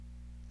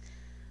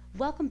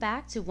Welcome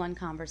back to One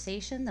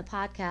Conversation, the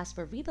podcast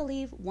where we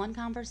believe one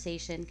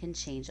conversation can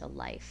change a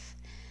life.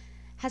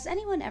 Has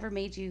anyone ever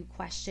made you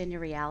question your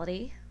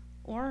reality?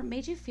 Or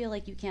made you feel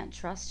like you can't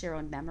trust your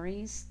own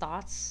memories,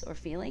 thoughts, or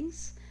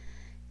feelings?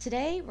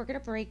 Today, we're going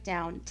to break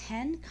down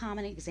 10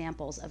 common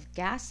examples of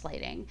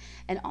gaslighting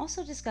and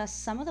also discuss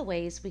some of the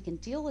ways we can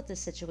deal with this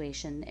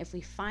situation if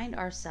we find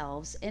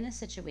ourselves in a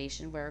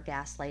situation where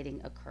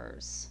gaslighting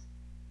occurs.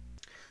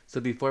 So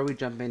before we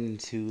jump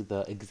into the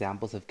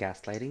examples of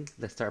gaslighting,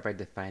 let's start by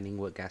defining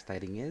what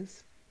gaslighting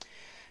is.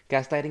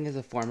 Gaslighting is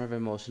a form of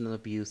emotional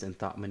abuse and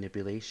thought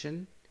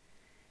manipulation.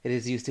 It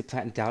is used to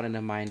plant doubt in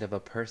the mind of a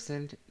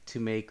person to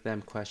make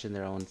them question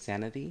their own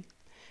sanity.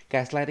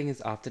 Gaslighting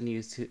is often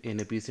used in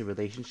abusive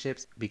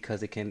relationships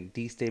because it can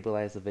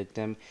destabilize the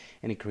victim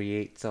and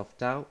create self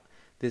doubt.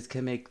 This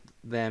can make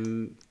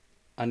them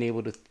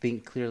unable to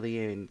think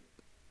clearly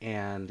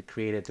and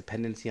create a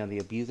dependency on the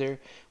abuser,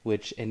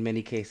 which in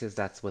many cases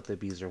that's what the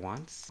abuser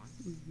wants.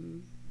 Mm-hmm.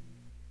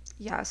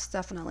 Yes,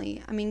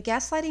 definitely. I mean,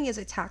 gaslighting is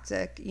a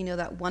tactic,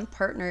 that one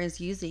partner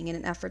is using in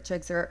an effort to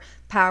exert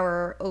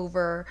power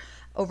over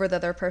the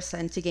other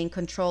person to gain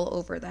control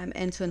over them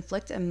and to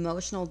inflict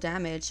emotional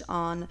damage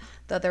on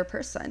the other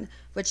person,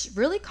 which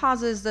really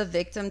causes the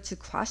victim to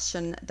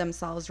question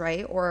themselves,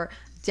 right? Or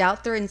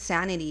doubt their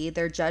insanity,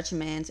 their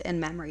judgment,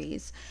 and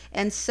memories.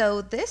 And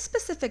so, this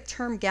specific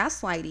term,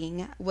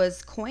 gaslighting,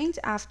 was coined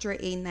after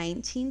a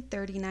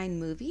 1939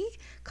 movie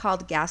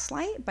called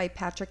Gaslight by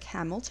Patrick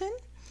Hamilton.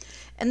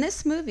 In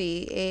this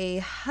movie, a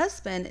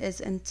husband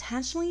is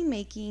intentionally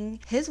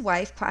making his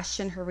wife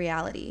question her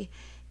reality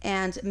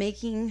and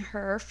making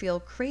her feel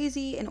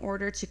crazy in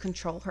order to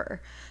control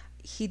her.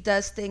 He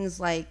does things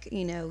like,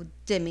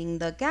 dimming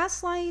the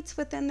gas lights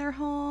within their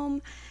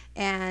home.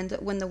 And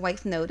when the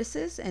wife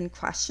notices and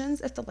questions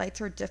if the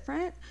lights are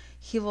different,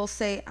 he will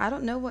say, I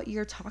don't know what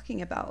you're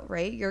talking about,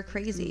 right? You're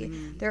crazy.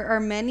 Mm-hmm. There are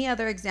many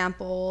other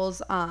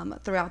examples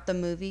throughout the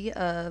movie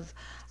of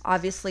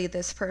obviously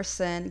this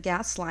person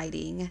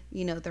gaslighting,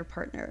 their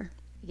partner.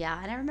 Yeah,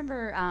 and I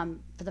remember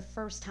for the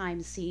first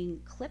time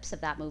seeing clips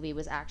of that movie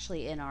was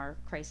actually in our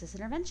crisis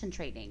intervention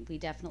training. We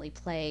definitely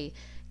play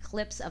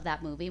clips of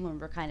that movie when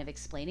we're kind of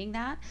explaining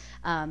that.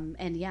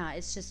 And yeah,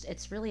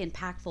 it's really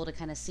impactful to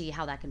kind of see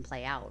how that can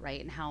play out,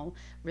 right? And how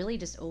really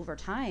just over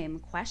time,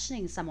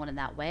 questioning someone in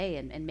that way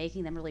and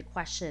making them really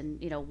question,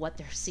 what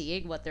they're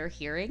seeing, what they're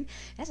hearing,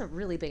 has a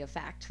really big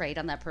effect, right,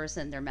 on that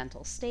person, their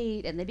mental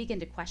state, and they begin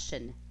to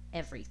question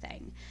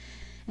everything.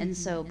 And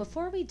so, Mm-hmm.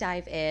 before we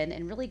dive in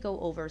and really go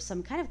over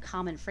some kind of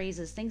common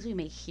phrases, things we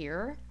may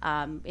hear,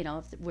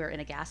 if we're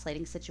in a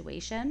gaslighting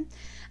situation,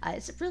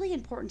 it's really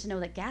important to know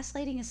that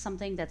gaslighting is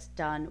something that's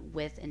done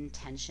with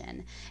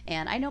intention.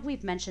 And I know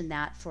we've mentioned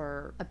that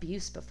for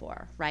abuse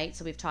before, right?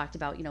 So, we've talked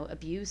about,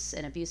 abuse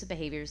and abusive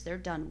behaviors, they're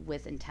done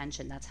with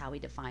intention. That's how we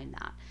define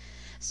that.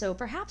 So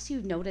perhaps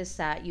you've noticed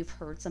that you've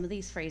heard some of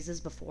these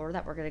phrases before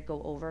that we're going to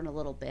go over in a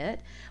little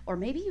bit, or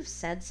maybe you've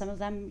said some of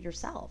them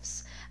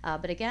yourselves.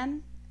 But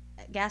again,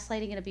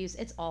 gaslighting and abuse,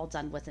 it's all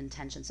done with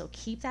intention. So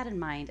keep that in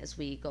mind as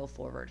we go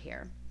forward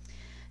here.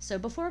 So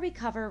before we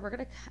cover, we're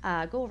going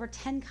to go over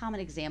 10 common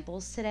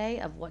examples today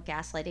of what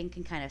gaslighting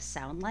can kind of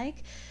sound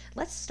like.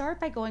 Let's start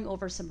by going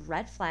over some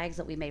red flags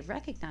that we may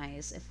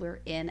recognize if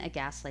we're in a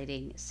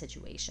gaslighting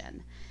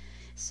situation.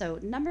 So,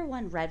 number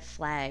one red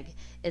flag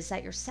is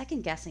that you're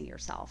second guessing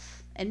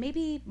yourself, and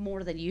maybe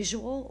more than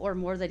usual or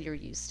more than you're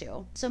used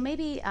to. So,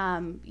 maybe,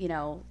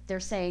 they're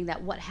saying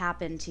that what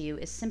happened to you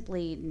is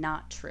simply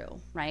not true,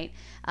 right?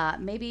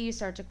 Maybe you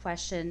start to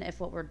question if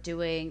what we're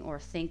doing or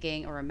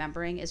thinking or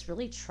remembering is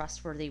really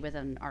trustworthy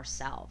within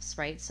ourselves,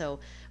 right? So,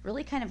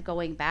 really kind of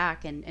going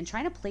back and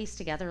trying to place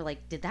together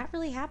like, did that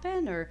really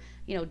happen? Or,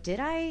 did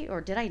I or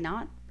did I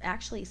not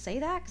actually say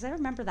that? Because I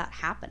remember that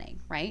happening,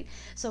 right?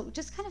 So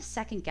just kind of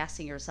second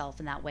guessing yourself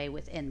in that way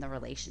within the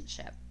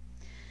relationship.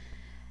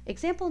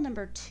 Example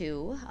number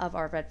two of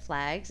our red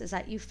flags is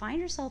that you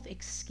find yourself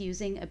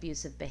excusing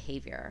abusive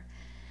behavior.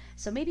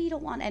 So maybe you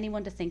don't want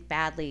anyone to think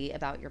badly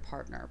about your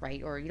partner,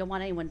 right? Or you don't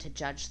want anyone to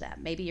judge them.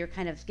 Maybe you're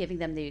kind of giving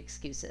them the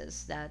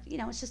excuses that,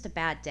 it's just a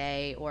bad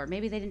day, or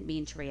maybe they didn't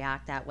mean to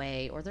react that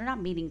way, or they're not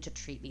meaning to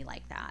treat me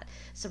like that.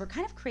 So we're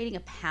kind of creating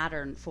a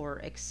pattern for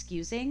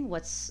excusing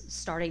what's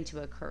starting to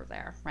occur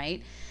there,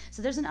 right?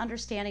 So there's an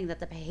understanding that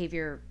the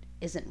behavior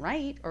isn't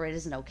right or it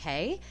isn't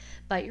okay,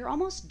 but you're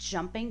almost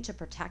jumping to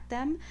protect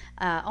them,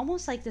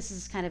 almost like this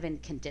is kind of in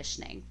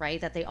conditioning, right?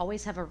 That they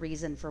always have a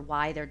reason for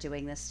why they're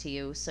doing this to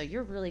you. So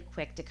you're really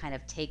quick to kind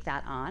of take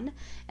that on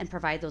and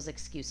provide those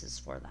excuses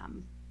for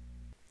them.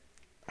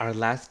 Our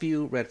last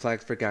few red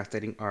flags for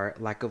gaslighting are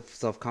lack of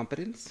self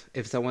confidence.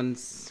 If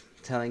someone's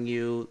telling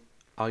you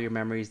all your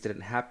memories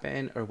didn't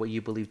happen or what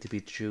you believe to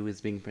be true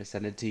is being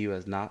presented to you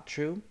as not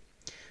true,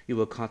 you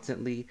will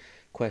constantly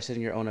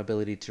question your own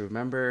ability to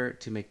remember,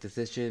 to make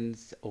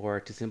decisions, or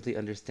to simply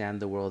understand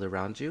the world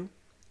around you.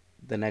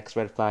 The next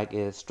red flag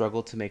is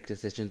struggle to make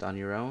decisions on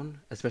your own,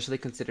 especially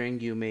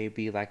considering you may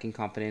be lacking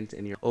confidence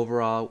in your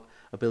overall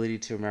ability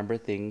to remember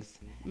things.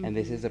 And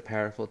this Mm-hmm. is a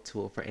powerful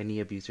tool for any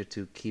abuser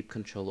to keep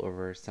control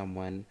over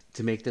someone,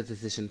 to make the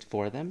decisions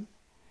for them.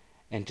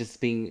 And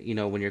just being,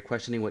 when you're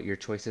questioning what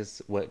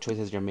choices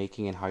you're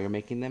making and how you're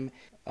making them,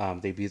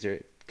 the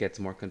abuser gets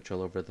more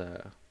control over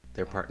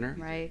their partner.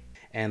 Right.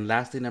 And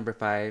lastly, number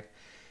 5,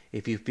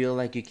 if you feel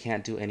like you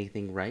can't do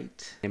anything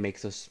right, it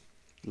makes those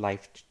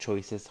life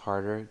choices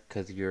harder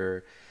because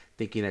you're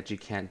thinking that you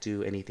can't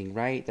do anything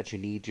right, that you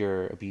need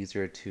your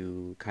abuser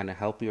to kind of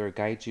help you or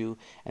guide you,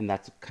 and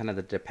that's kind of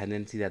the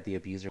dependency that the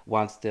abuser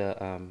wants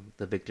the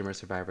victim or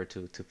survivor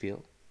to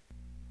feel.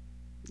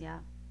 Yeah.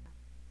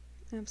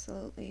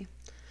 Absolutely.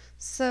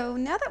 So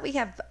now that we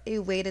have a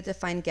way to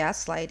define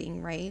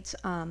gaslighting, right?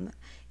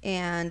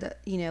 And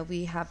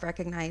we have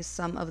recognized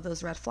some of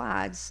those red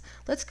flags.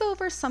 Let's go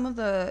over some of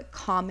the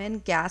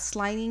common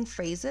gaslighting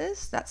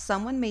phrases that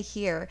someone may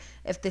hear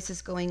if this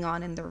is going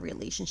on in their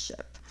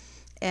relationship.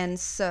 And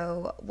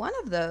so one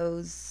of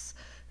those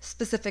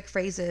specific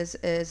phrases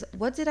is,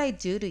 "What did I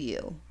do to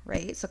you?"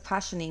 Right? So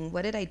questioning,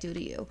 "What did I do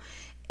to you?"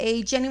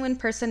 A genuine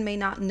person may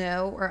not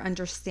know or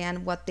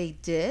understand what they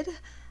did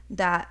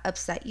that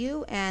upset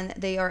you, and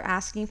they are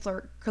asking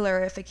for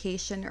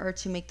clarification or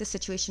to make the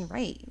situation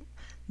right.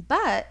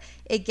 But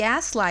a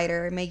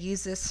gaslighter may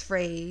use this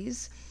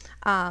phrase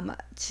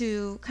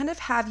to kind of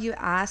have you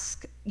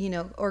ask,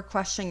 or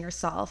question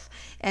yourself,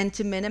 and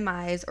to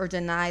minimize or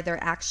deny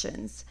their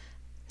actions.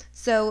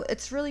 So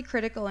it's really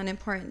critical and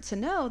important to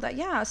know that,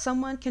 yeah,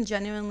 someone can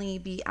genuinely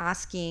be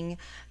asking,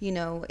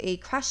 a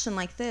question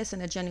like this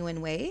in a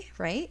genuine way,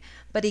 right?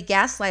 But a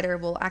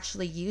gaslighter will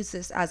actually use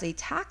this as a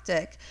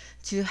tactic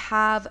to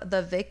have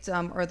the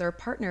victim or their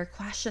partner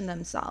question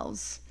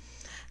themselves.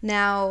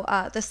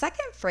 Now, the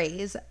second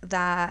phrase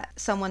that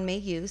someone may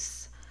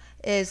use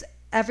is,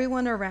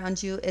 "Everyone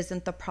around you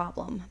isn't the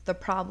problem. The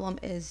problem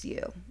is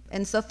you."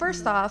 And so,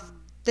 first Mm. off,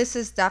 this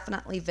is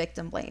definitely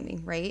victim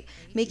blaming, right?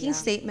 Making Yeah.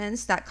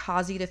 statements that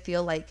cause you to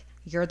feel like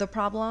you're the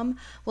problem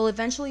will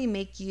eventually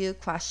make you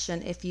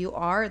question if you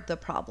are the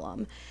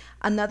problem.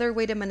 Another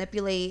way to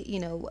manipulate,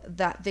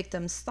 that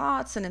victim's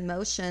thoughts and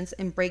emotions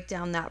and break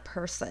down that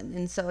person.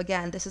 And so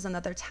again, this is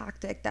another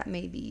tactic that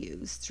may be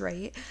used,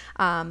 right?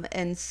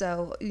 And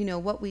so,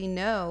 what we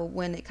know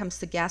when it comes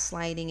to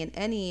gaslighting in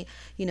any,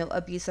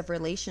 abusive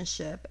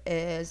relationship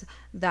is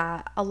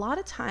that a lot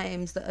of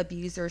times the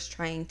abuser is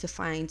trying to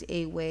find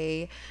a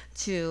way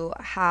to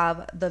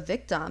have the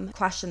victim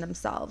question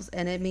themselves,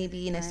 and it may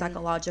be in a Right.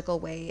 psychological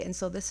way. And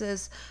so this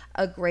is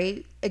a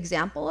great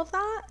example of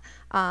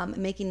that,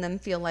 making them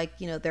feel like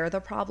they're the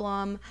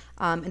problem,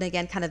 and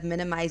again, kind of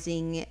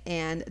minimizing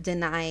and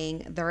denying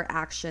their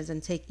actions,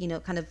 and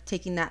kind of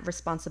taking that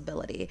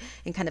responsibility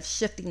and kind of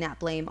shifting that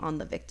blame on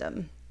the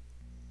victim.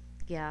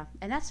 Yeah,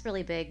 and that's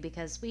really big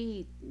because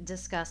we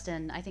discussed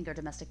in, I think, our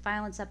domestic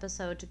violence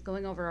episode,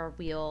 going over our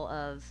wheel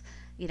of,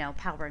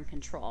 power and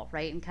control,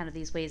 right? And kind of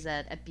these ways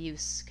that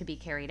abuse could be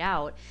carried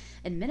out.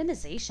 And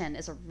minimization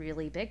is a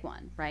really big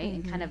one, right?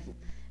 And kind Hmm. of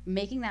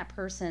making that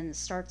person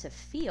start to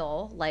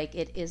feel like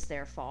it is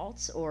their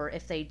fault, or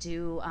if they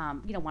do,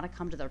 want to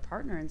come to their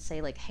partner and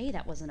say, like, hey,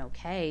 that wasn't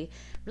okay,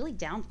 really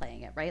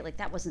downplaying it, right? Like,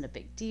 that wasn't a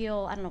big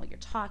deal. I don't know what you're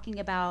talking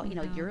about.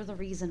 Yeah. You're the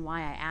reason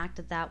why I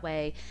acted that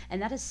way.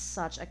 And that is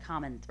such a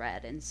common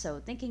thread. And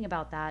so, thinking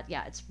about that,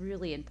 yeah, it's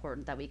really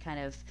important that we kind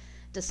of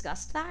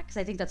discussed that, because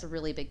I think that's a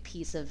really big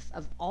piece of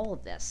all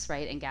of this,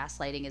 right? And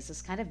gaslighting is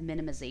this kind of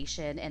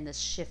minimization and this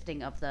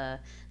shifting of the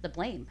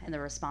blame and the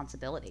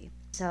responsibility.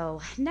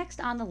 So,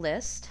 next on the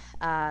list,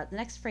 the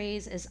next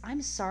phrase is,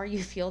 "I'm sorry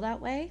you feel that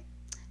way."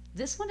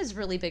 This one is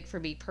really big for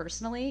me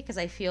personally, because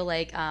I feel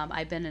like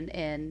I've been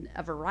in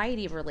a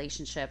variety of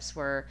relationships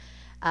where,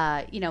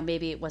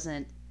 maybe it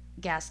wasn't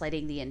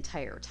gaslighting the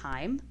entire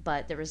time,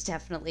 but there was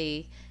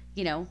definitely,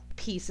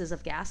 pieces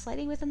of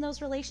gaslighting within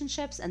those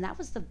relationships. And that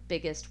was the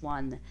biggest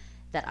one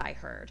that I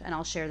heard. And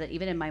I'll share that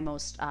even in my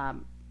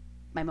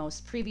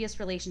most previous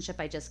relationship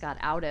I just got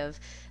out of,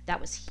 that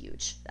was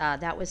huge.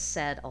 That was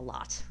said a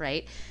lot,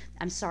 right?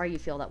 "I'm sorry you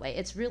feel that way."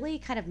 It's really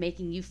kind of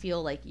making you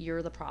feel like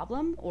you're the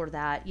problem, or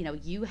that,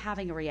 you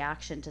having a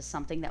reaction to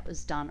something that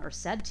was done or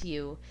said to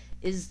you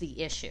is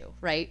the issue,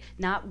 right?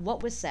 Not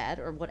what was said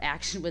or what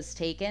action was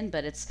taken,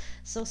 but it's,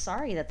 "So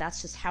sorry that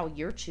that's just how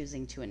you're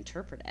choosing to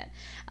interpret it."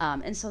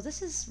 And so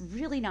this is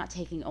really not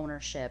taking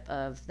ownership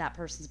of that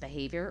person's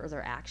behavior or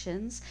their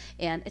actions.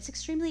 And it's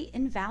extremely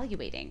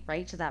invaluating,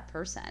 right, to that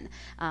person.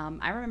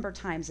 I remember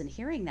times in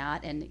hearing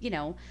that, and,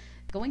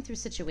 going through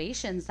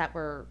situations that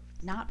were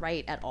not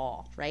right at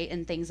all, right?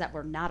 And things that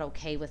were not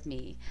okay with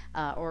me,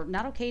 or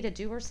not okay to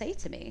do or say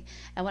to me.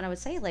 And when I would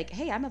say, like,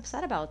 "Hey, I'm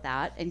upset about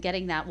that," and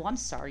getting that, "Well, I'm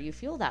sorry you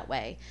feel that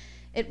way,"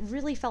 it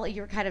really felt like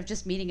you're kind of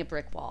just meeting a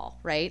brick wall,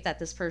 right? That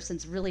this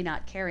person's really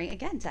not caring,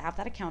 again, to have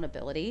that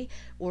accountability,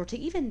 or to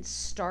even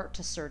start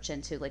to search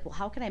into, like, well,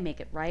 how can I make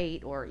it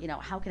right? Or,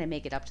 how can I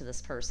make it up to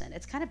this person?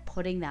 It's kind of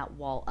putting that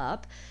wall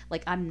up,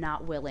 like, I'm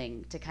not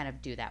willing to kind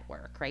of do that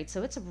work, right?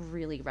 So it's a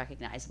really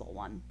recognizable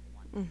one.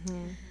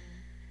 Hmm.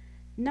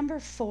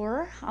 Number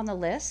 4 on the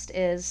list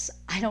is,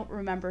 "I don't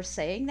remember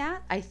saying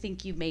that. I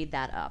think you made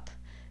that up."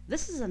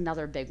 This is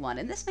another big one.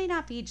 And this may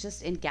not be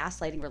just in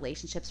gaslighting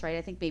relationships, right?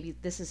 I think maybe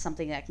this is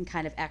something that can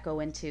kind of echo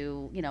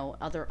into,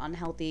 other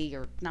unhealthy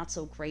or not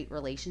so great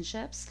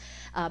relationships.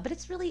 But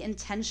it's really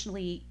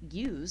intentionally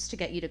used to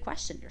get you to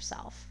question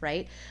yourself,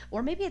 right?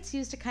 Or maybe it's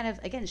used to kind of,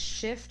 again,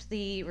 shift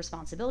the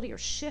responsibility or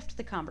shift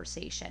the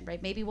conversation,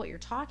 right? Maybe what you're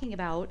talking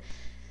about,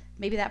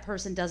 maybe that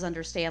person does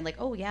understand, like,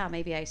 oh yeah,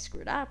 maybe I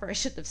screwed up or I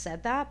shouldn't have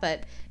said that.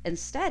 But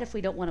instead, if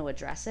we don't want to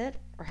address it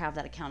or have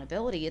that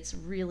accountability, it's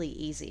really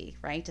easy,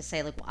 right, to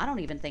say, like, well, I don't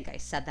even think I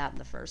said that in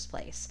the first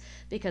place,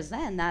 because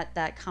then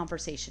that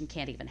conversation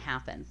can't even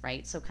happen,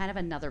 right? So kind of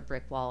another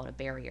brick wall and a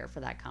barrier for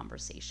that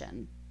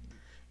conversation.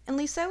 And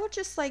Lisa, I would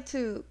just like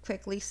to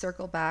quickly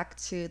circle back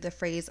to the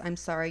phrase, I'm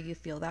sorry you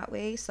feel that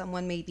way.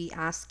 Someone may be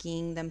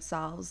asking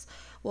themselves,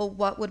 well,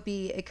 what would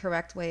be a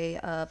correct way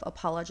of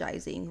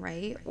apologizing,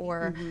 right?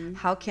 Or Mm-hmm.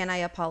 how can I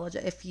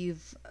apologize if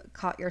you've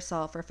caught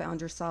yourself or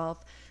found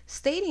yourself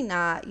stating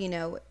that,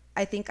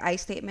 I think I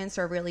statements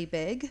are really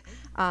big.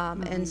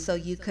 And Mm-hmm. so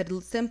you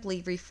could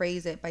simply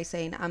rephrase it by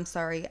saying, I'm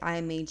sorry, I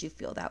made you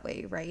feel that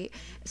way, right?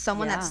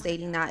 Someone that's Yeah,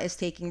 stating that is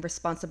taking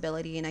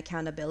responsibility and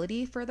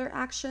accountability for their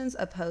actions,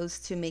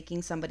 opposed to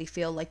making somebody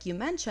feel, like you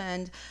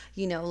mentioned,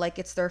 like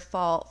it's their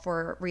fault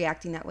for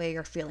reacting that way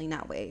or feeling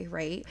that way,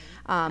 right?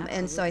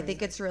 And so I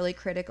think absolutely. it's really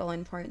critical and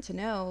important to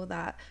know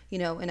that,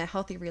 in a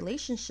healthy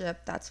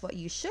relationship, that's what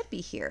you should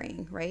be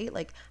hearing, right?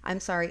 Like, I'm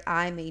sorry,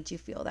 I made you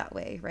feel that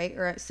way, right?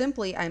 Or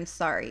simply, I'm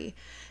sorry.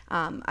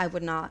 I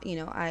would not,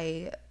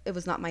 it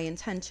was not my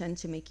intention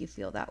to make you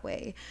feel that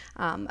way.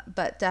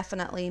 But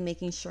definitely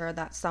making sure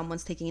that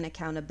someone's taking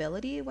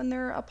accountability when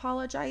they're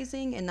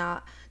apologizing and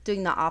not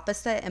doing the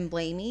opposite and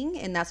blaming.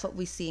 And that's what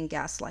we see in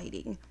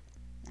gaslighting.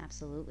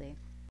 Absolutely.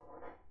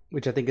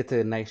 Which I think it's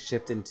a nice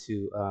shift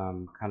into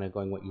kind of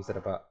going what you said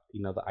about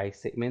the I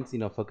statements,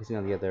 focusing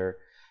on the other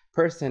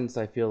person.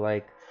 So I feel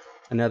like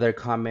another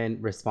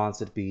common response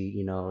would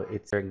be,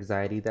 it's their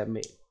anxiety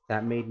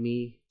that made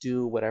me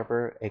do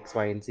whatever X,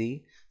 Y, and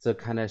Z. So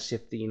kind of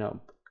shifting,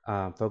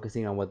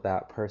 focusing on what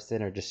that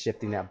person, or just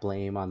shifting that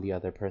blame on the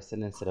other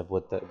person instead of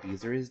what the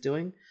abuser is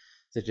doing.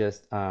 So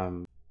just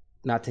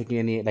not taking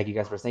any, like you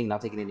guys were saying,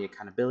 not taking any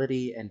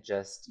accountability, and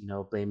just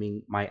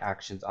blaming my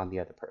actions on the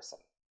other person.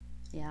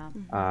 Yeah.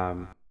 Hmm.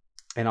 Um,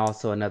 and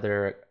also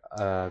another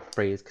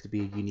phrase could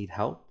be "you need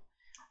help."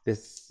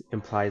 This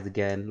implies,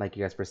 again, like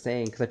you guys were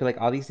saying, because I feel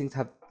like all these things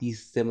have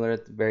these similar,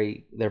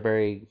 they're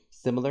very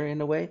similar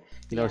in a way.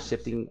 Yeah.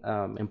 Shifting,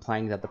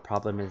 implying that the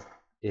problem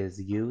is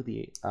you,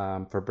 the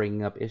for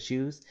bringing up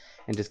issues,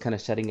 and just kind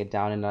of shutting it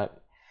down in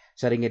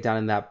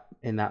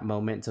that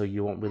moment, so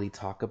you won't really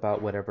talk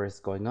about whatever is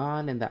going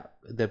on, and that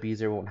the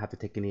abuser won't have to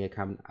take any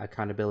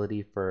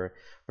accountability for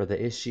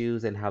the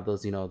issues, and have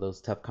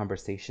those tough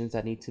conversations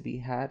that need to be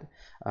had,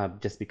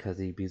 just because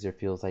the abuser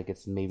feels like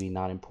it's maybe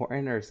not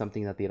important, or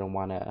something that they don't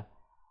want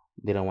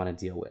to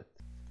deal with.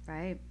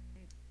 Right.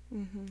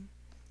 Hmm.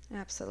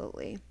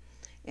 Absolutely.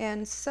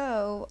 And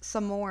so,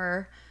 some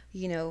more,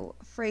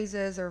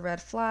 phrases or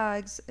red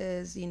flags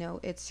is,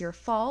 it's your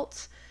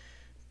fault.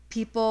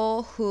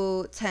 People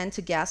who tend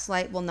to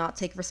gaslight will not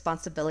take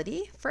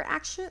responsibility for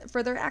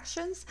their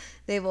actions.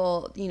 They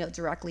will,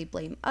 directly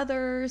blame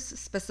others,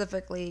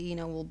 specifically,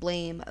 will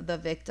blame the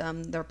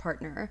victim, their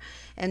partner.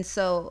 And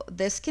so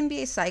this can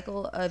be a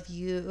cycle of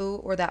you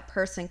or that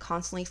person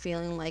constantly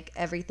feeling like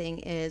everything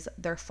is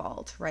their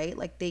fault, right?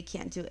 Like they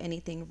can't do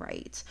anything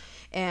right.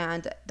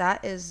 And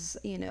that is,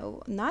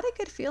 not a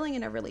good feeling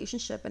in a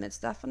relationship, and it's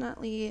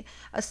definitely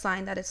a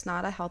sign that it's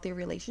not a healthy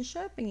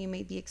relationship and you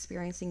may be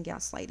experiencing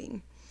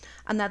gaslighting.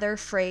 Another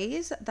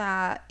phrase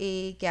that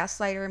a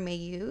gaslighter may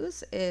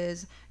use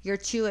is, you're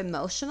too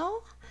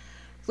emotional,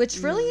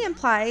 which really Mm.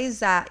 implies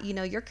that,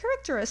 your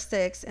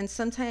characteristics and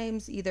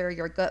sometimes either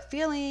your gut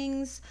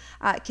feelings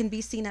can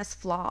be seen as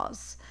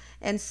flaws.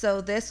 And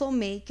so this will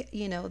make,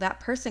 that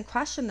person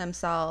question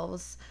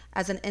themselves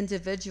as an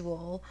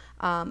individual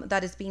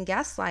that is being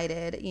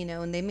gaslighted,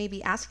 and they may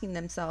be asking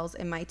themselves,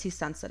 am I too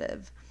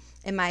sensitive?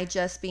 Am I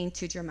just being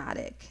too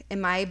dramatic?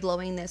 Am I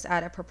blowing this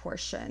out of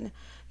proportion?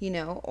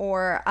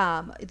 Or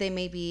they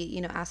may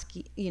be,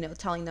 asking,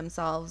 telling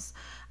themselves,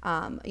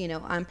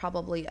 I'm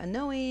probably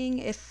annoying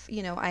if,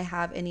 I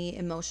have any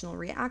emotional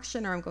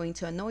reaction, or I'm going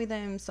to annoy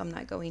them, so I'm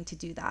not going to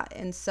do that.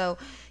 And so,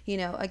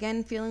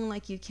 again, feeling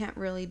like you can't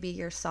really be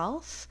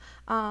yourself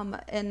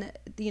in,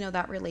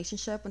 that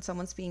relationship when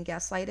someone's being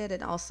gaslighted,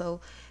 and also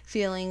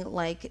feeling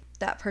like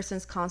that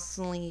person's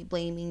constantly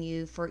blaming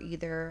you for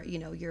either,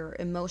 your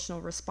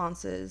emotional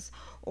responses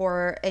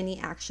or any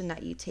action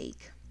that you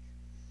take.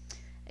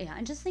 Yeah,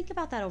 and just think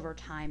about that over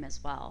time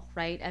as well,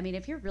 right? I mean,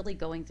 if you're really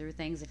going through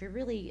things, if you're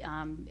really,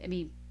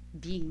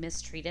 being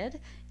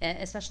mistreated,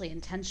 especially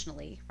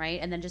intentionally,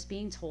 right? And then just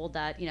being told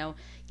that,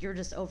 you're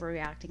just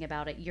overreacting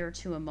about it, you're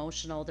too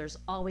emotional. There's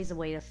always a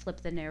way to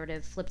flip the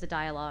narrative, flip the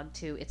dialogue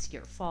to, it's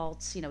your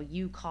fault,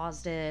 you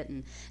caused it,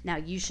 and now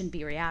you shouldn't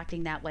be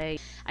reacting that way.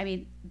 I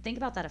mean, think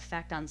about that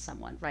effect on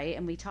someone, right?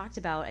 And we talked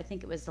about, I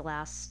think it was the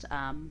last,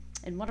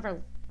 in one of our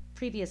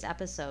previous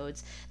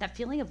episodes, that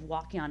feeling of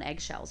walking on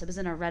eggshells. It was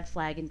in our red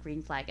flag and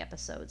green flag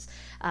episodes.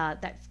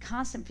 That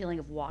constant feeling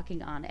of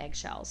walking on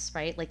eggshells,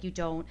 right? Like you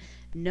don't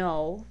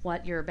know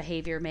what your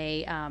behavior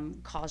may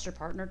cause your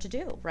partner to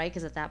do, right?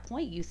 Because at that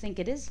point you think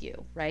it is you,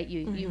 right?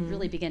 You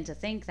really begin to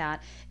think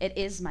that it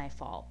is my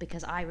fault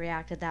because I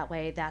reacted that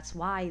way. That's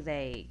why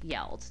they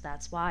yelled.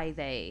 That's why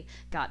they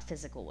got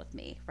physical with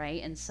me,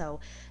 right? And so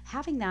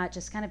having that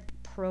just kind of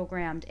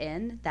programmed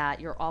in that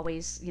you're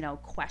always,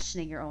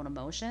 questioning your own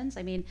emotions.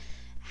 I mean,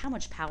 how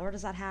much power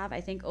does that have,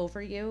 I think,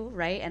 over you,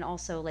 right? And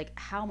also like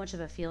how much of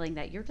a feeling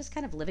that you're just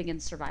kind of living in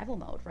survival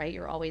mode, right?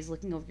 You're always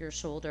looking over your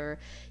shoulder.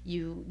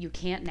 You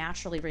can't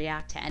naturally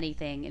react to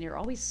anything, and you're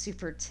always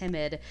super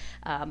timid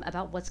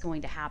about what's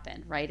going to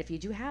happen, right? If you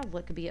do have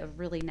what could be a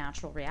really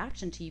natural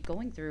reaction to you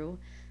going through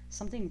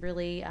something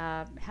really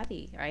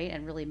heavy, right,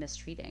 and really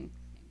mistreating.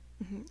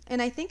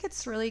 And I think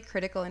it's really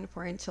critical and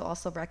important to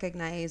also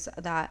recognize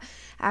that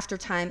after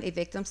time, a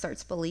victim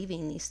starts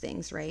believing these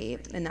things, right?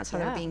 And that's how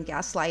they're Yeah. being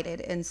gaslighted.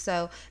 And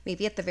so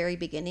maybe at the very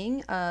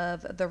beginning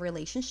of the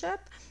relationship,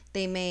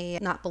 they may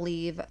not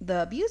believe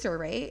the abuser,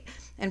 right?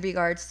 In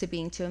regards to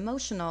being too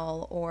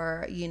emotional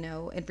or,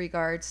 in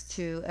regards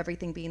to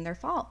everything being their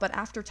fault. But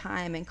after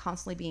time and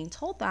constantly being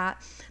told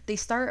that, they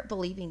start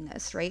believing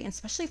this, right? And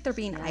especially if they're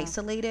being Yeah.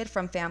 isolated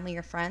from family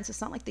or friends,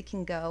 it's not like they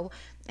can go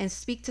and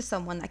speak to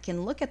someone that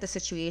can look at the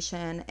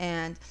situation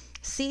and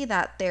see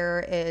that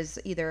there is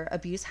either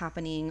abuse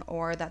happening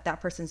or that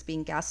that person's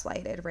being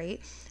gaslighted, right?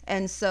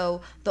 And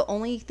so the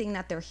only thing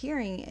that they're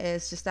hearing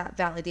is just that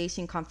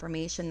validation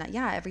confirmation that,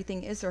 yeah,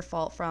 everything is their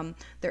fault from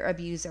their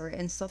abuser.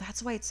 And so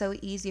that's why it's so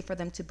easy for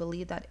them to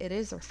believe that it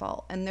is their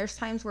fault. And there's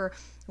times where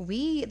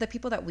the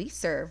people that we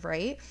serve,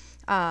 right,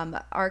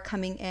 are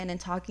coming in and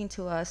talking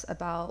to us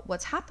about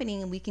what's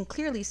happening, and we can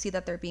clearly see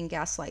that they're being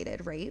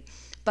gaslighted, right?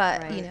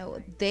 But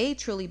Right. they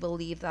truly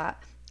believe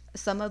that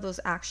some of those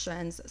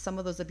actions, some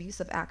of those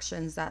abusive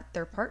actions that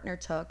their partner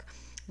took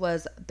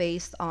was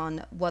based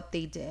on what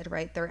they did,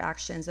 right? Their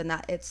actions, and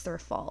that it's their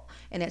fault.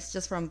 And it's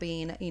just from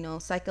being,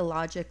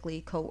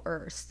 psychologically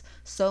coerced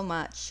so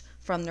much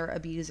from their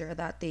abuser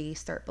that they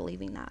start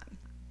believing that.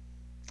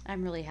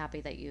 I'm really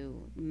happy that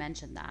you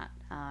mentioned that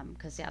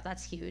because, yeah,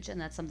 that's huge. And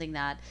that's something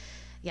that,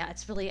 yeah,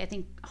 it's really, I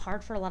think,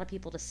 hard for a lot of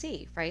people to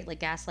see, right? Like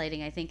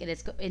gaslighting, I think, and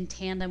it's in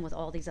tandem with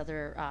all these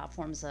other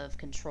forms of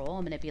control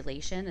and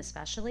manipulation,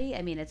 especially.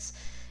 I mean, it's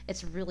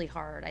really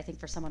hard, I think,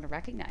 for someone to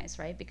recognize,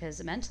 right?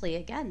 Because mentally,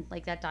 again,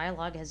 like that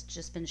dialogue has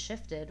just been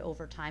shifted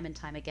over time and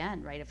time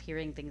again, right? Of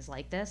hearing things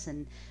like this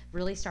and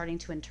really starting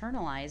to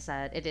internalize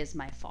that it is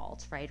my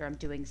fault, right? Or I'm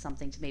doing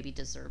something to maybe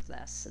deserve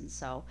this. And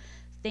so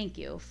thank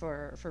you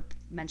for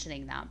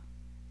mentioning that.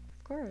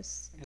 Of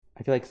course.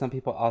 I feel like some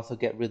people also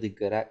get really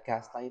good at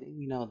gaslighting.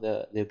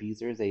 The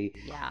abusers, they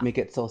Yeah. make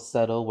it so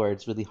subtle where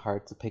it's really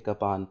hard to pick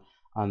up on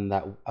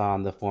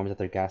the forms that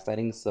they're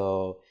gaslighting.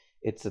 So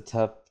it's a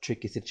tough,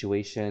 tricky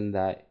situation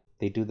that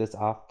they do this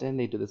often.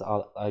 They do this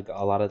all like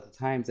a lot of the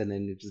times, and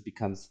then it just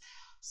becomes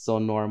so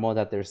normal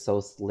that they're so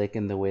slick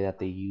in the way that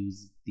they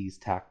use these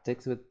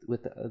tactics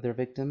with their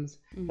victims.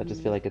 I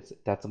just feel Hmm. like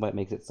that's what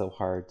makes it so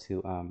hard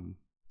to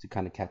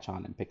kind of catch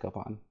on and pick up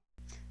on.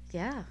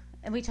 Yeah.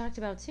 And we talked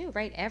about too,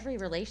 right? Every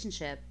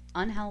relationship,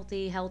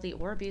 unhealthy, healthy,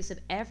 or abusive,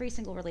 every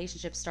single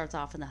relationship starts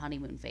off in the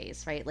honeymoon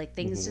phase, right? Like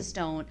things Hmm. just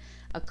don't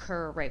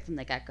occur right from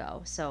the get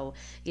go. So,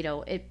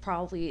 it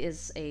probably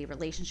is a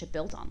relationship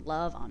built on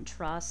love, on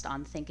trust,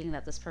 on thinking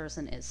that this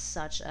person is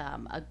such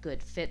a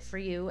good fit for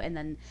you. And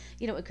then,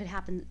 it could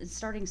happen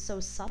starting so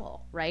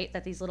subtle, right?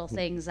 That these little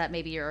things that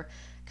maybe you're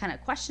kind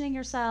of questioning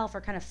yourself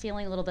or kind of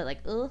feeling a little bit like,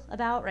 ugh,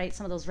 about, right?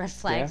 Some of those red Yeah.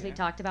 flags we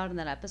talked about in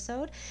that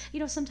episode.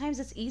 Sometimes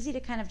it's easy to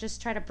kind of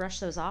just try to brush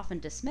those off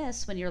and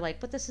dismiss when you're like,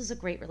 but this is a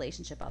great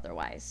relationship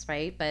otherwise,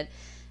 right? But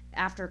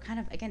after kind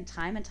of again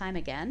time and time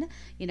again,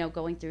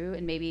 going through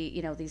and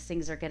maybe these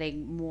things are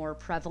getting more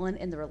prevalent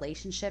in the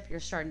relationship, you're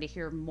starting to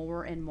hear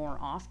more and more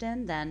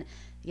often, then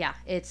yeah,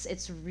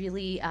 it's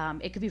really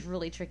it could be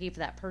really tricky for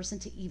that person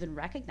to even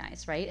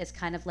recognize, right? It's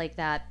kind of like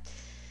that.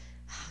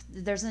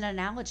 There's an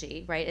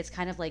analogy, right? It's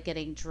kind of like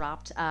getting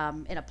dropped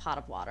in a pot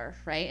of water,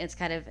 right? It's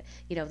kind of,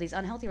 these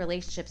unhealthy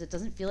relationships. It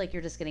doesn't feel like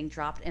you're just getting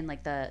dropped in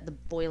like the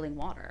boiling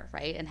water,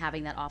 right? And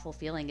having that awful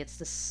feeling. It's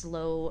the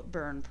slow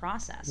burn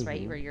process,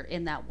 right? Hmm. Where you're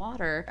in that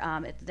water,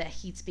 the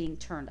heat's being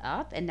turned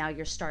up, and now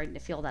you're starting to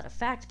feel that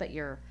effect, but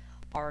you're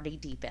already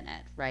deep in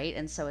it, right?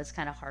 And so it's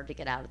kind of hard to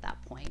get out at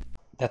that point.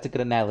 That's a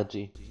good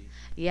analogy.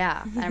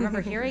 Yeah, I remember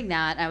hearing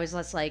that. And I was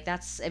just like, I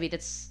mean,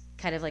 it's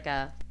kind of like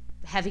a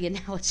heavy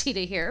analogy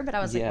to hear, but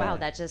I was like, wow, Yeah.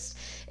 that just,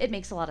 it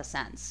makes a lot of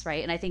sense,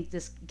 right? And I think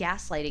this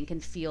gaslighting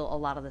can feel a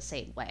lot of the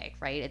same way,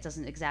 right? It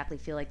doesn't exactly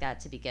feel like that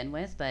to begin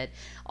with, but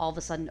all of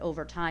a sudden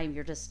over time,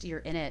 you're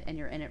in it and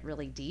you're in it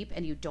really deep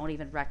and you don't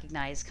even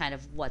recognize kind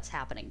of what's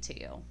happening to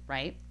you,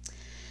 right?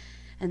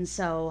 And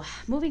so,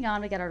 moving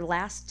on, we get our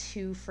last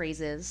two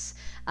phrases.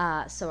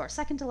 So, our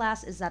second to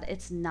last is that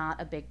it's not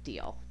a big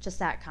deal. Just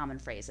that common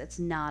phrase, it's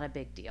not a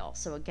big deal.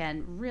 So,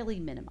 again, really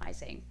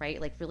minimizing,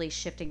 right? Like, really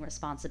shifting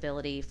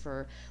responsibility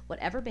for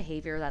whatever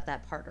behavior that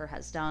that partner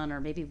has done or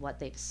maybe what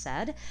they've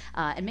said,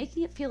 and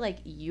making it feel like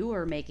you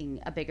are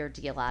making a bigger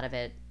deal out of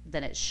it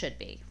than it should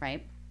be,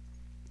 right?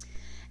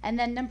 And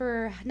then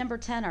number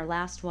 10, our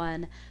last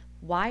one,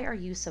 why are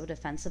you so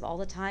defensive all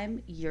the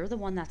time? You're the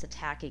one that's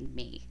attacking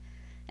me.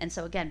 And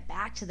so, again,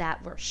 back to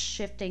that, we're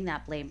shifting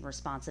that blame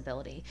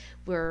responsibility.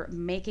 We're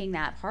making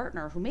that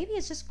partner who maybe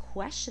is just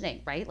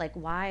questioning, right? Like,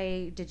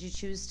 why did you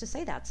choose to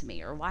say that to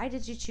me? Or why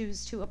did you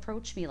choose to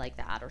approach me like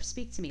that or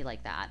speak to me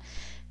like that?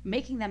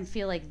 Making them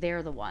feel like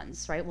they're the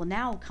ones, right? Well,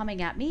 now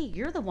coming at me,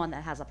 you're the one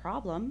that has a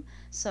problem.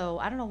 So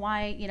I don't know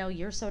why,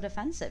 you're so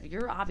defensive.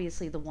 You're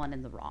obviously the one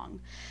in the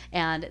wrong.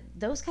 And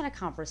those kind of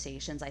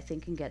conversations, I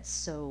think, can get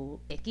so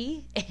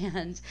icky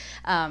and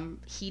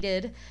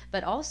heated,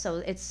 but also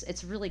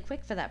it's really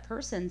quick for that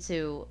person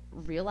to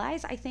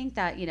realize, I think,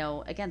 that,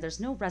 again, there's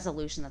no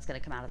resolution that's going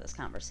to come out of this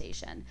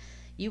conversation.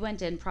 You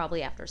went in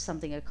probably after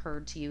something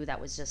occurred to you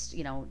that was just,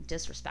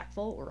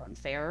 disrespectful or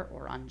unfair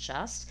or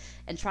unjust,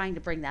 and trying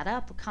to bring that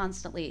up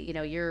constantly,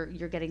 you're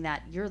getting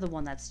that you're the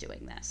one that's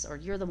doing this, or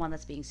you're the one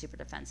that's being super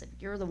defensive,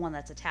 you're the one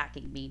that's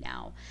attacking me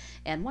now.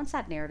 And once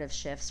that narrative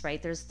shifts,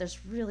 right,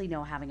 there's really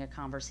no having a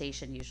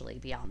conversation usually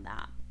beyond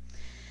that.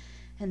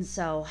 And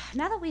so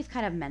now that we've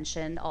kind of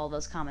mentioned all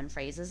those common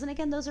phrases, and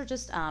again, those are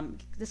just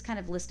this kind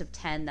of list of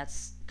 10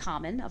 that's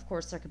common. Of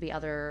course, there could be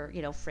other,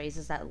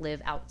 phrases that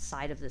live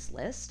outside of this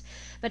list.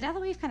 But now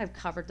that we've kind of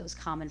covered those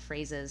common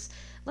phrases,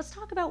 let's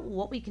talk about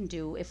what we can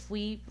do if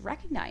we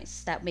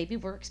recognize that maybe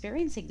we're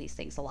experiencing these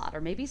things a lot,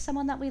 or maybe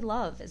someone that we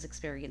love is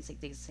experiencing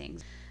these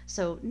things.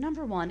 So,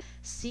 number one,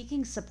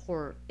 seeking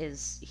support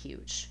is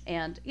huge.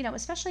 And,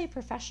 especially a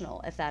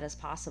professional if that is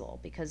possible,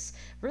 because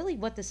really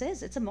what this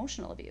is, it's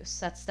emotional abuse.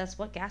 That's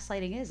what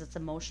gaslighting is. It's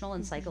emotional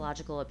and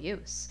psychological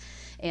abuse.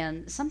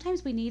 And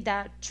sometimes we need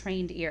that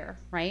trained ear,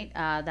 right?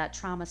 That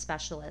trauma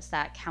specialist,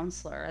 that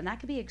counselor, and that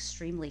could be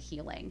extremely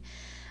healing.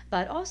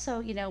 But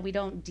also, we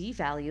don't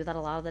devalue that a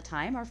lot of the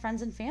time our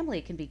friends and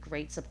family can be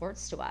great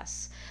supports to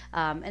us.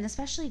 And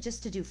especially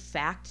just to do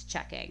fact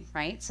checking,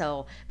 right?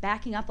 So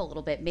backing up a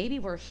little bit, maybe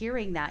we're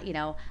hearing that,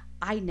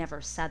 I never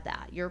said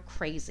that. You're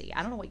crazy.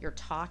 I don't know what you're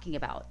talking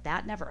about.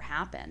 That never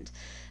happened.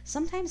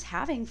 Sometimes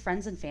having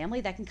friends and family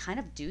that can kind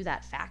of do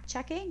that fact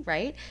checking,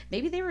 right?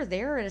 Maybe they were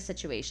there in a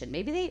situation.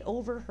 Maybe they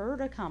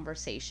overheard a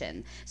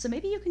conversation. So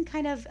maybe you can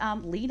kind of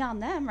lean on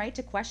them, right,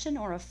 to question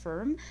or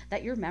affirm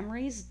that your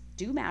memories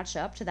do match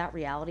up to that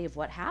reality of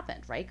what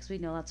happened, right? Because we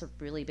know that's a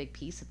really big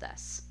piece of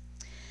this.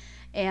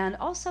 And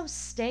also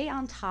stay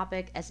on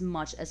topic as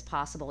much as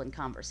possible in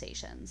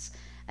conversations.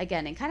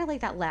 Again, and kind of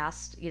like that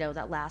last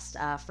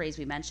phrase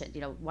we mentioned,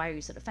 why are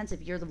you so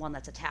defensive? You're the one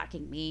that's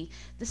attacking me.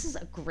 This is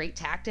a great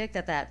tactic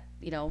that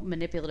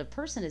manipulative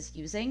person is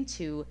using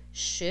to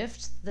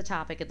shift the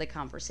topic of the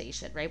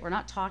conversation, right? We're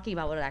not talking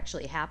about what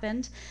actually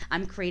happened.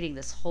 I'm creating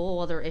this whole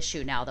other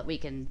issue now that we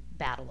can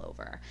battle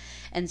over.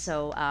 And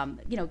so,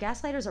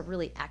 gaslighters are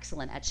really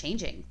excellent at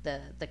changing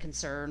the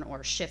concern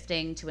or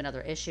shifting to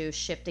another issue,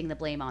 shifting the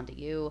blame onto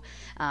you,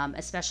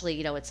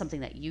 especially, it's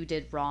something that you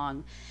did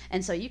wrong.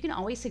 And so you can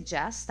always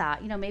suggest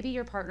that, maybe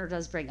your partner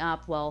does bring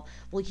up, well,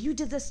 you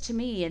did this to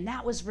me and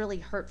that was really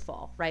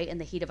hurtful, right? In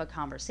the heat of a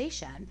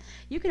conversation,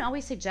 you can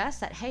always suggest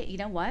that, hey, you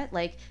know what?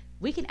 Like,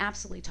 we can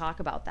absolutely talk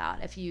about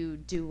that if you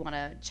do want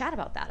to chat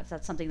about that. If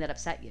that's something that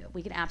upset you,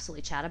 we can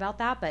absolutely chat about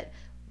that. But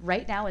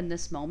right now in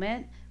this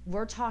moment,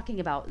 we're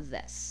talking about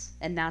this,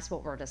 and that's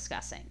what we're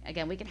discussing.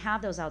 Again, we can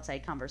have those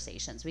outside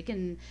conversations. We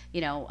can,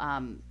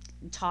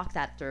 talk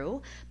that through,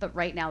 but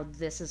right now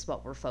this is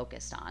what we're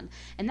focused on.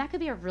 And that could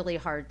be a really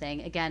hard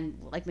thing. Again,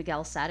 like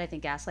Miguel said, I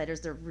think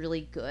gaslighters, they're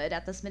really good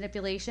at this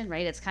manipulation,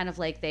 right? It's kind of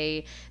like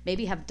they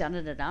maybe have done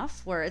it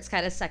enough where it's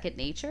kind of second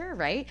nature,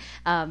 right?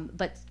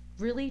 But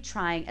really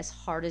trying as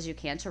hard as you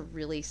can to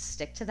really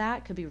stick to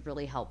that could be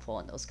really helpful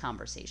in those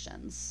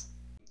conversations.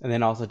 And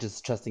then also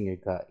just trusting your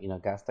gut.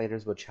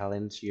 Gaslighters will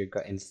challenge your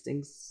gut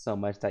instincts so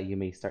much that you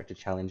may start to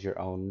challenge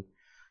your own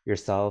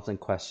yourself and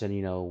question,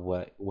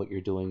 what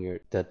you're doing,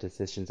 the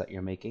decisions that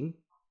you're making.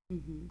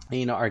 Hmm.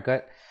 And, our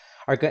gut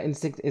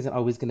instinct isn't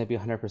always going to be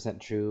 100%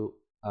 true,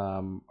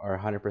 or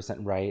 100%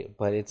 right,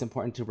 but it's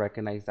important to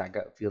recognize that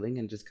gut feeling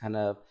and just kind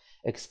of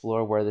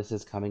explore where this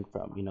is coming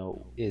from.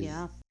 Is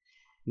Yeah.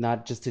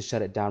 not just to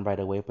shut it down right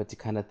away, but to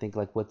kind of think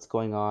like, what's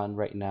going on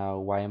right now?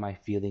 Why am I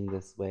feeling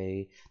this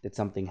way? Did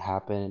something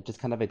happen? Just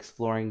kind of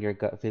exploring your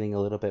gut feeling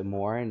a little bit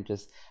more and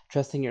just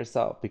trusting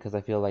yourself, because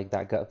I feel like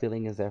that gut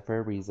feeling is there for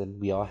a reason.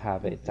 We all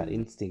have it. It's that Hmm.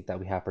 instinct that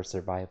we have for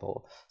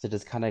survival. So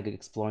just kind of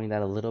exploring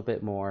that a little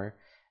bit more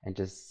and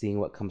just seeing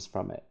what comes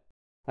from it.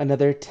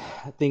 Another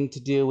thing to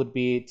do would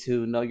be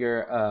to know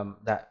your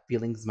that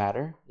feelings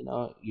matter.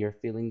 Your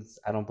feelings.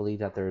 I don't believe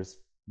that there's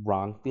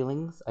wrong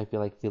feelings. I feel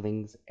like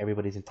feelings,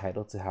 everybody's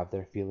entitled to have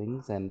their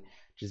feelings, and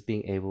just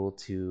being able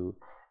to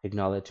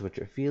acknowledge what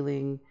you're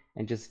feeling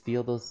and just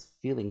feel those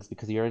feelings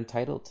because you're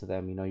entitled to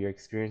them. You know, your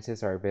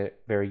experiences are very,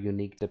 very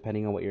unique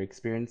depending on what you're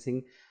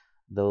experiencing.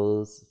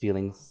 Those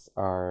feelings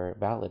are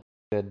valid,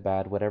 good,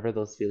 bad, whatever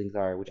those feelings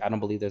are, which I don't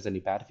believe there's any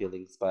bad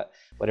feelings, but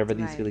whatever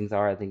these Right. feelings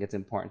are, I think it's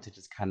important to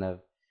just kind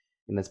of,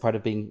 you know, it's part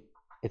of being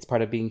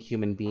a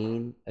human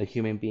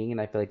being,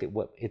 and I feel like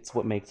it's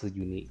what makes us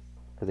unique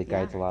because it Yeah.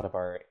 guides a lot of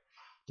our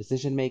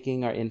decision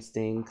making, our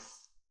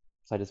instincts.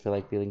 So I just feel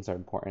like feelings are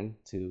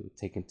important to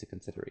take into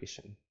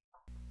consideration.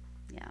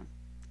 Yeah.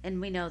 And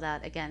we know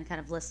that, again,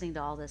 kind of listening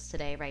to all this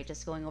today, right?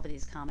 Just going over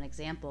these common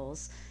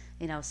examples,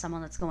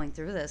 someone that's going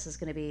through this is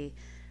going to be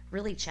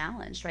really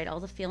challenged, right?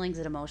 All the feelings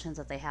and emotions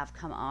that they have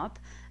come up.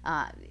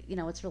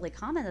 It's really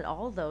common that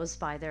all of those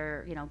by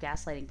their,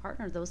 gaslighting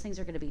partner, those things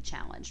are going to be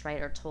challenged,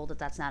 right? Or told that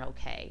that's not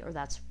okay or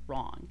that's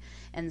wrong.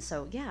 And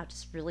so, yeah,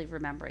 just really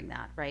remembering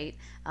that, right?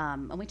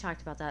 And we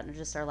talked about that in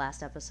just our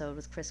last episode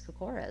with Chris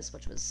Kokores,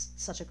 which was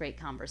such a great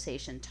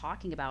conversation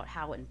talking about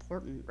how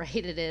important, right,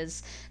 it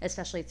is,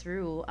 especially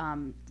through,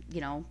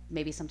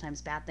 maybe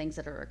sometimes bad things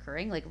that are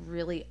occurring, like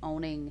really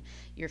owning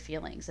your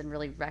feelings and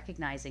really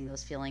recognizing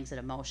those feelings and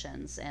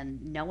emotions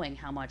and knowing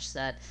how much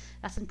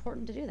that's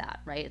important to do that,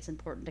 right? It's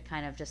important to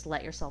kind of just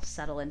let yourself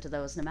settle into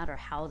those no matter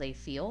how they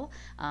feel,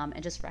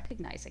 and just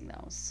recognizing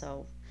those.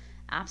 So,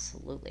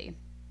 absolutely.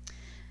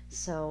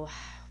 So,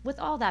 with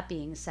all that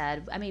being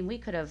said, I mean, we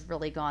could have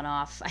really gone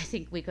off. I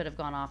think we could have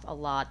gone off a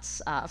lot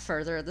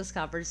further in this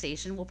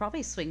conversation. We'll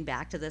probably swing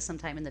back to this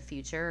sometime in the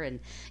future and,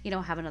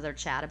 have another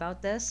chat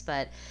about this.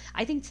 But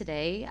I think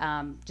today,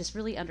 just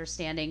really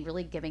understanding,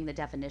 really giving the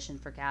definition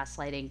for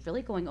gaslighting,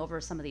 really going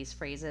over some of these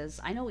phrases.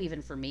 I know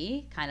even for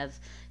me, kind of,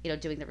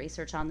 doing the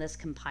research on this,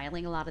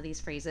 compiling a lot of these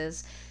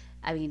phrases.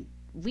 I mean,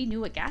 we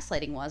knew what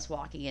gaslighting was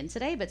walking in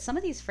today, but some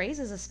of these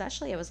phrases,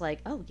 especially, I was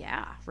like, oh,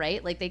 yeah,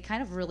 right? Like they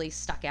kind of really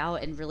stuck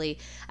out and really,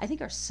 I think,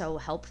 are so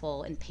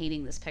helpful in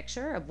painting this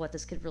picture of what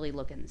this could really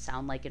look and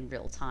sound like in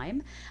real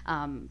time.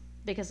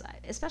 Because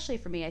especially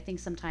for me, I think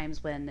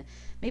sometimes when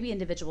maybe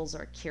individuals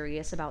are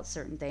curious about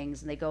certain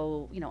things and they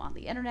go, on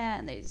the internet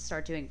and they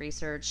start doing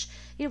research,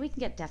 we can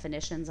get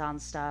definitions on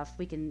stuff.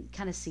 We can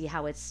kind of see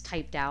how it's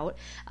typed out.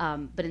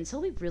 But until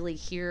we really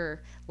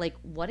hear like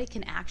what it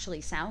can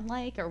actually sound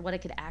like or what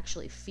it could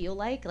actually feel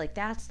like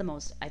that's the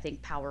most, I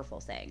think,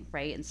 powerful thing,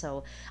 right? And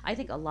so I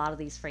think a lot of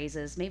these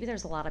phrases, maybe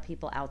there's a lot of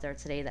people out there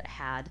today that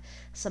had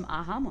some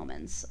aha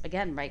moments.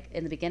 Again, right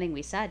in the beginning,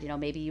 we said,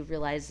 maybe you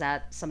realize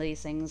that some of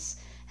these things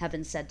have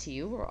been said to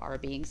you or are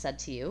being said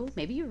to you.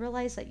 Maybe you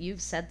realize that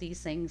you've said these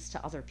things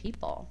to other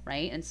people,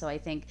 right? And so I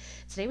think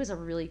today was a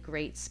really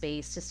great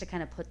space just to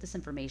kind of put this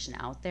information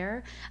out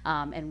there,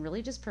 and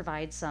really just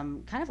provide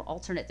some kind of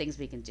alternate things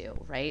we can do,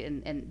 right?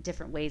 And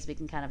different ways we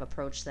can kind of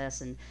approach this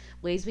and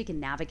ways we can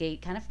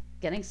navigate kind of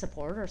getting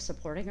support or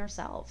supporting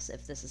ourselves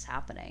if this is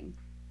happening.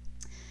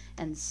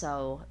 And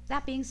so,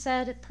 that being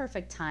said,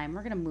 perfect time.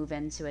 We're going to move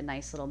into a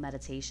nice little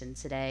meditation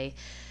today.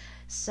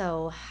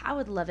 So, I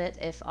would love it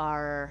if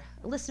our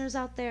listeners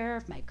out there,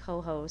 if my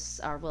co hosts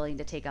are willing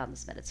to take on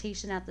this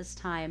meditation at this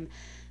time.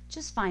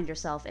 Just find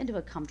yourself into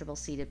a comfortable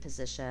seated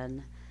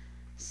position,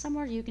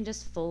 somewhere you can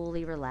just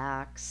fully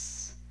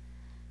relax.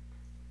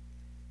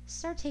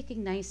 Start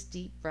taking nice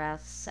deep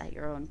breaths at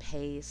your own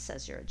pace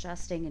as you're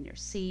adjusting in your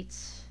seat.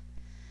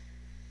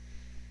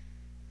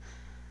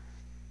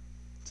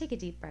 Take a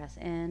deep breath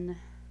in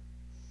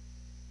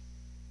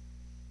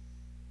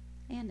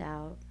and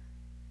out.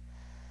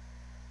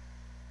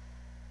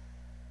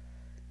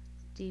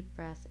 Deep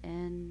breath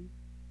in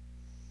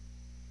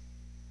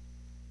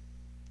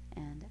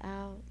and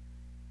out.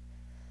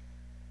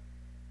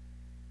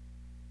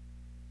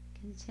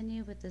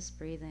 Continue with this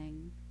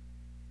breathing.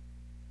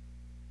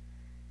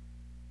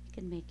 You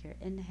can make your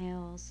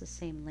inhales the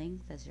same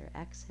length as your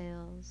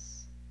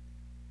exhales.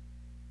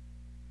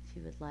 If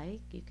you would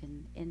like, you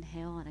can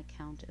inhale on a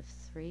count of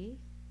 3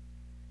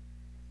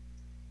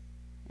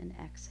 and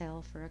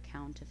exhale for a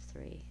count of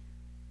 3.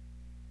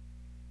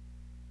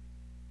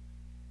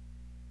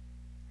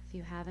 If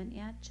you haven't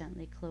yet,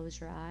 gently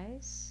close your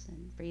eyes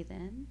and breathe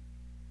in.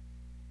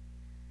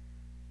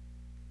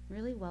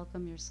 Really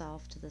welcome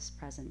yourself to this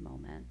present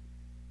moment.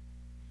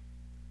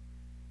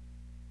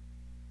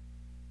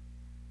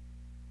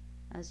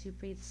 As you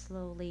breathe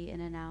slowly in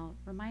and out,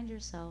 remind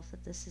yourself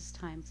that this is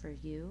time for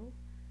you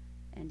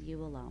and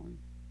you alone.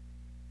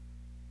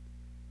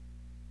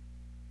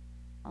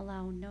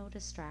 Allow no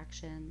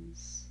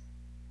distractions,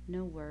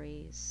 no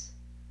worries,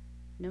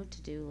 no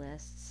to-do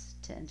lists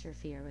to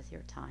interfere with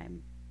your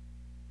time.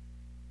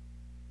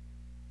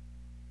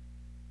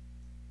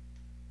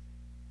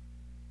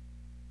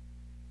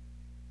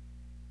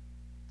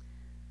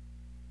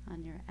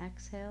 On your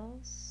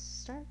exhales,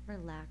 start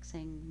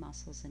relaxing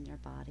muscles in your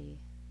body.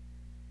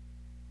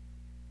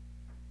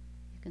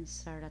 You can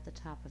start at the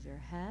top of your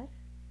head,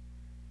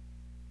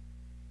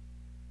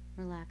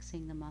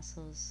 relaxing the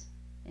muscles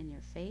in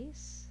your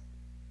face,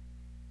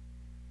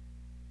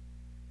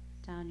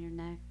 down your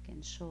neck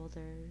and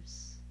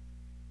shoulders,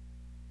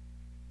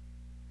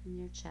 and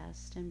your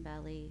chest and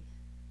belly,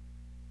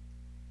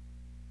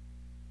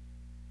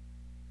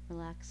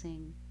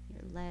 relaxing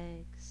your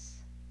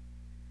legs,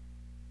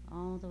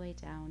 all the way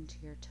down to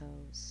your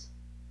toes.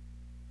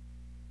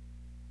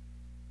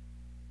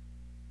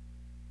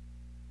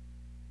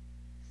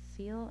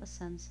 Feel a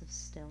sense of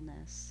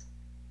stillness.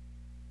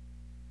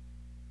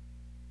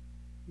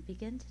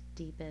 Begin to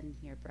deepen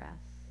your breath.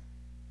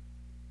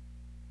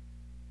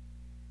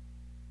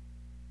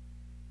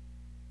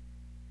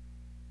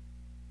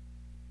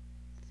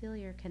 Feel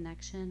your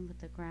connection with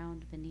the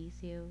ground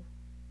beneath you,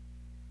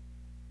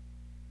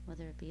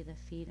 whether it be the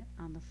feet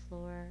on the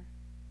floor.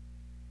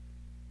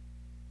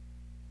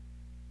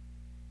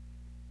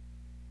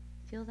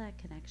 Feel that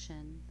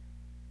connection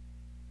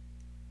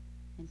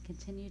and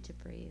continue to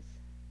breathe.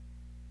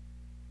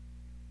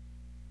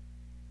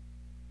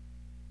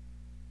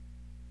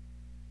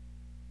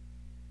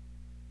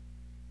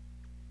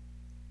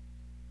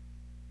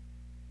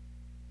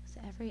 With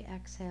every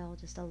exhale,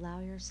 just allow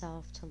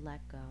yourself to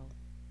let go.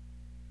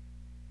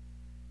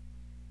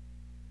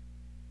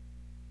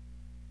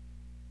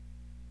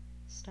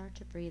 Start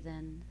to breathe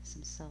in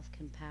some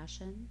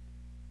self-compassion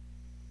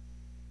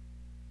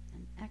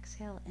and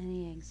exhale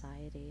any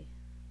anxiety.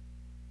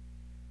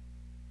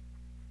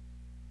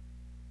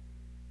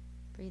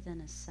 Breathe in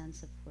a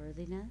sense of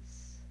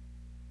worthiness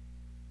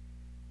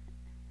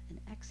and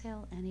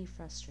exhale any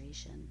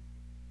frustration.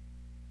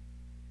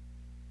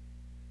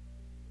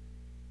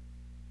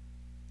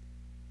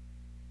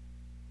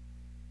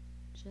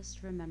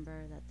 Just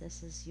remember that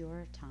this is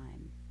your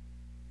time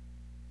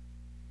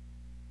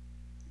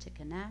to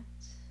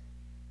connect,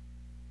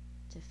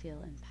 to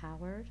feel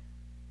empowered,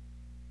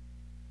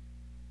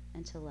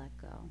 and to let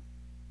go.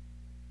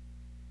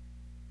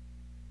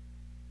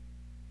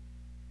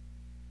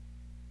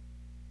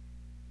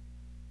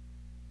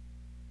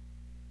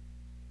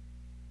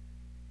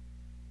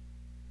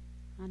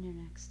 On your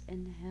next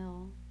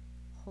inhale,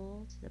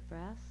 hold the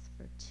breath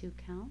for 2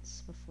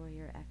 counts before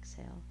your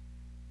exhale.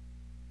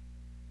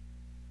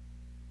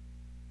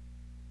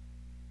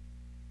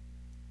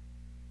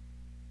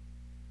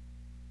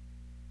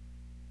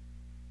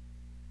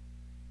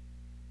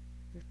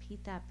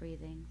 Repeat that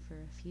breathing for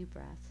a few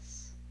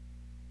breaths.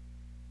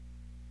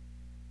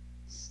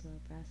 Slow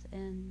breath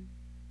in,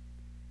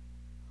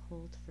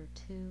 hold for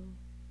 2,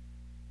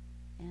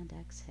 and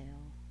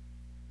exhale.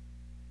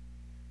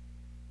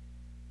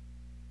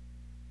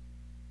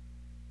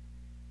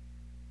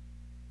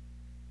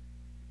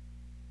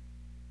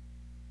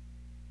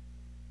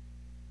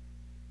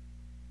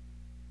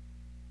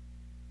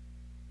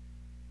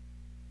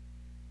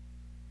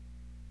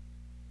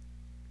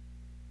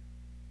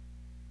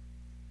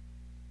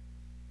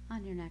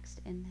 On your next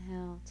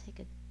inhale, take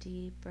a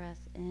deep breath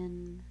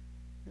in,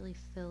 really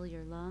fill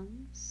your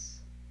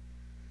lungs,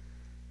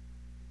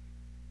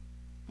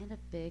 and a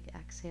big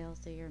exhale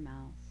through your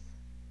mouth.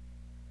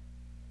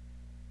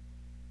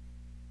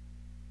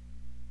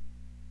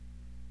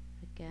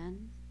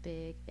 Again,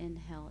 big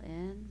inhale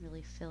in,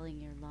 really filling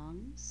your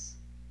lungs.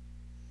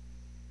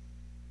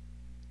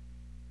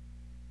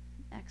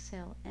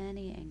 Exhale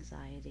any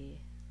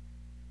anxiety.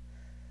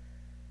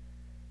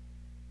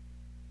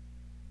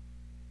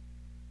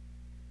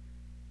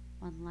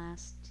 One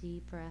last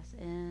deep breath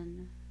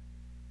in.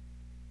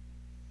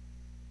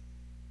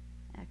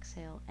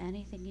 Exhale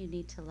anything you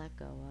need to let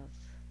go of.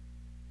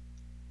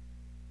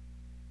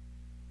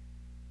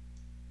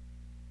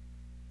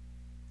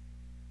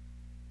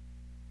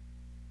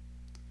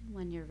 And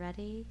when you're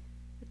ready,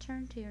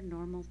 return to your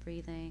normal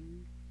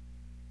breathing.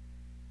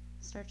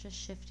 Start to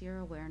shift your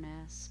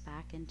awareness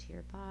back into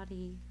your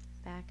body,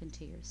 back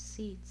into your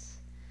seats.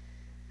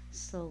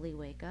 Slowly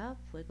wake up,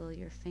 wiggle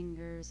your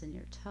fingers and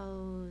your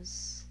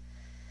toes.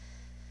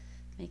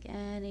 Make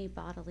any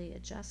bodily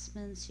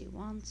adjustments you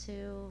want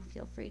to.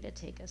 Feel free to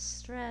take a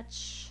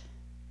stretch.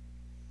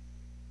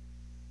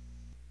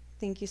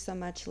 Thank you so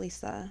much,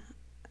 Lisa.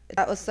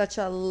 That was such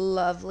a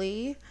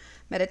lovely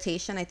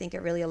meditation. I think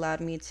it really allowed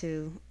me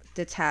to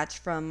detach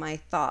from my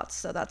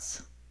thoughts.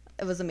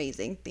 It was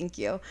amazing. Thank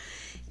you.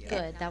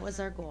 Good, that was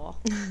our goal.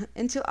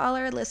 And to all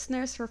our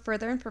listeners, for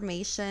further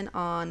information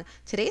on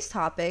today's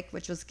topic,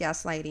 which was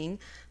gaslighting,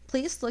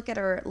 please look at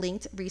our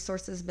linked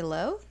resources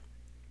below.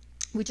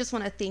 We just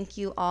want to thank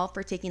you all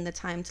for taking the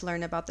time to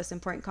learn about this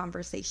important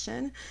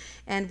conversation,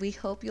 and we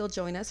hope you'll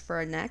join us for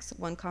our next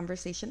One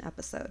Conversation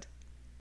episode.